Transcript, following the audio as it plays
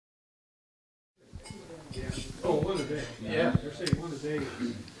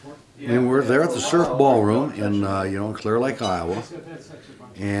And we're there at the Surf Ballroom in you know, Clear Lake, Iowa,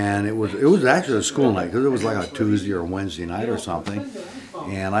 and it was actually a school night because it was like a Tuesday or Wednesday night or something,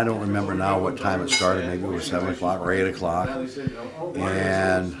 and I don't remember now what time it started. Maybe it was 7 o'clock or 8 o'clock,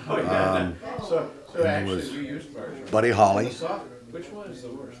 and it was Buddy Holly,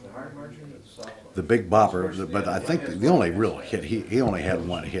 the Big Bopper, but I think the only real hit, he only had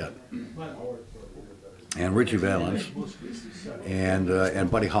one hit, and Ritchie Valens, and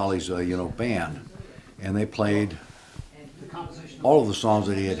Buddy Holly's you know, band, and they played all of the songs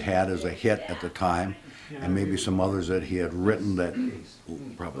that he had had as a hit at the time, and maybe some others that he had written that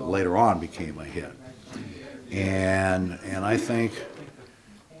probably later on became a hit. And I think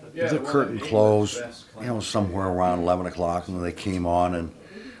the curtain closed, you know, somewhere around 11 o'clock, and they came on and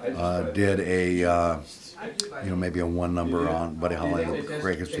did a, you know, maybe a one-number on, Buddy Holly and the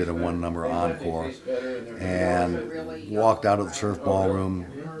Crickets did a one-number encore, and walked out of the Surf Ballroom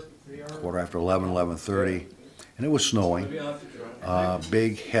quarter after 11, 11:30, and it was snowing,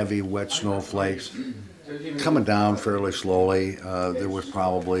 big, heavy, wet snowflakes coming down fairly slowly. There was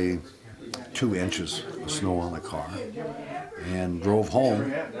probably 2 inches of snow on the car, and drove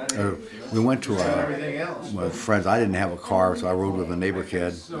home. We went to with friends. I didn't have a car, so I rode with a neighbor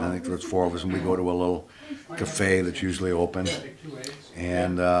kid. I think there was 4 of us, and we go to a little cafe that's usually open,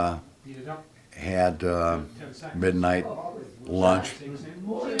 and had midnight lunch.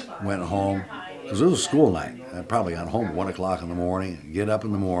 Went home because it was a school night. I probably got home at 1 o'clock in the morning. Get up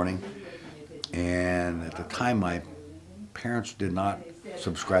in the morning, and at the time my parents did not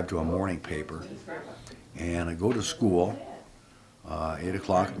subscribe to a morning paper, and I go to school. 8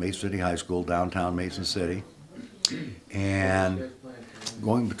 o'clock, Mason City High School, downtown Mason City, and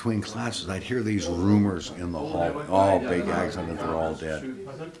going between classes, I'd hear these rumors in the hallway. Oh, big accident, they're all dead.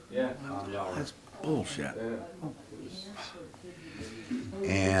 That's bullshit.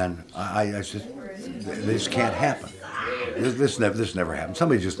 And I just, this can't happen. This never happened.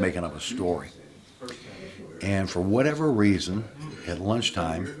 Somebody's just making up a story. And for whatever reason, at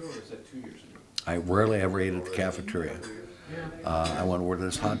lunchtime, I rarely ever ate at the cafeteria. I went over to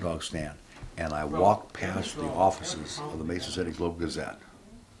this hot dog stand, and I walked past the offices of the Mason City Globe-Gazette,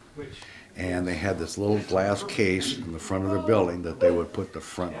 and they had this little glass case in the front of the building that they would put the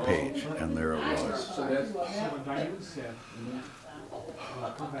front page, and there it was.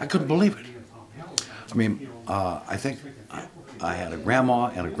 I couldn't believe it. I mean, I think I had a grandma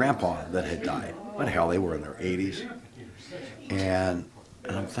and a grandpa that had died, but hell, they were in their 80s, and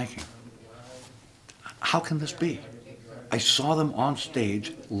I'm thinking, how can this be? I saw them on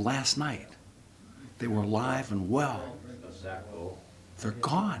stage last night. They were alive and well. They're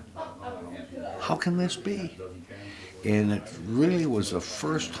gone. How can this be? And it really was the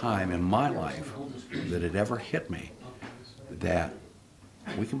first time in my life that it ever hit me that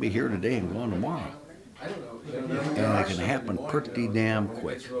we can be here today and gone tomorrow. And it can happen pretty damn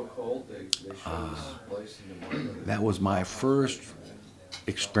quick. That was my first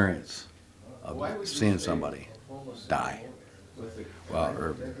experience of seeing somebody die. Well,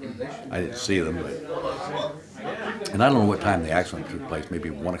 or I didn't see them, but, and I don't know what time the accident took place, maybe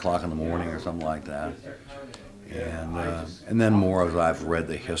 1 o'clock in the morning or something like that. And then more as I've read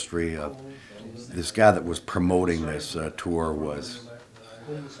the history of this guy that was promoting this tour was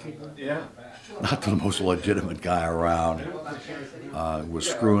not the most legitimate guy around. Was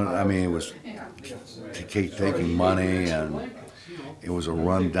screwing, I mean, it was taking money, and it was a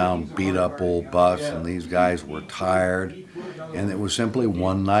run-down, beat-up old bus, and these guys were tired, and it was simply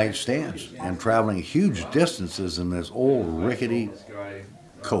one-night stands and traveling huge distances in this old rickety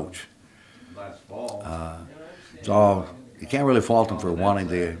coach. So you can't really fault them for wanting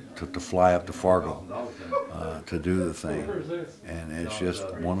to fly up to Fargo to do the thing, and it's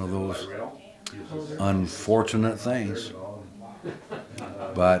just one of those unfortunate things.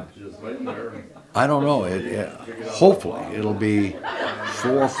 But I don't know. Hopefully, it'll be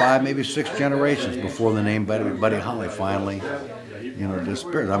 4 or 5, maybe 6 generations before the name Buddy Holly finally, you know,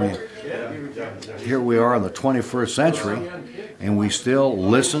 disappears. I mean, here we are in the 21st century, and we still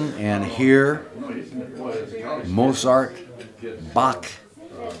listen and hear Mozart, Bach,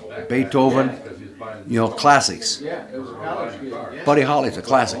 Beethoven, you know, classics. Buddy Holly's a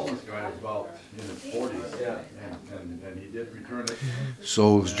classic.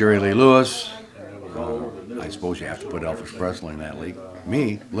 So is Jerry Lee Lewis. I suppose you have to put Elvis Presley in that league.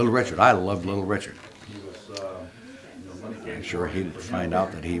 Me, Little Richard. I loved Little Richard. I'm sure he'd find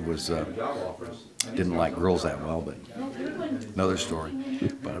out that he was didn't like girls that well, but another story.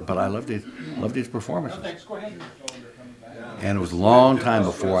 But I loved his performances. And it was a long time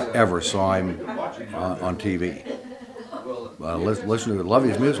before I ever saw him on TV. Listen to it, love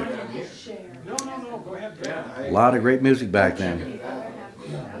his music. A lot of great music back then.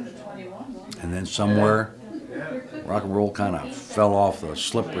 And then somewhere, rock and roll kind of fell off the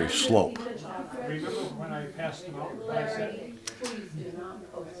slippery slope.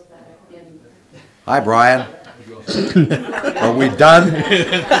 Hi, Brian. Are we done?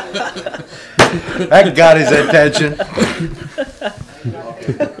 That got his attention.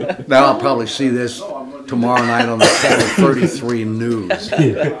 Now I'll probably see this tomorrow night on the Channel 33 News.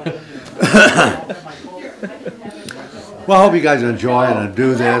 Well, I hope you guys enjoy it and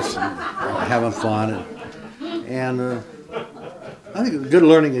do this, and having fun, and I think it's a good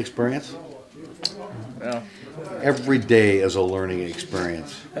learning experience. Yeah. Every day is a learning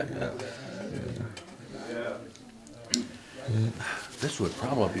experience. This would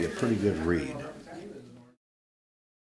probably be a pretty good read.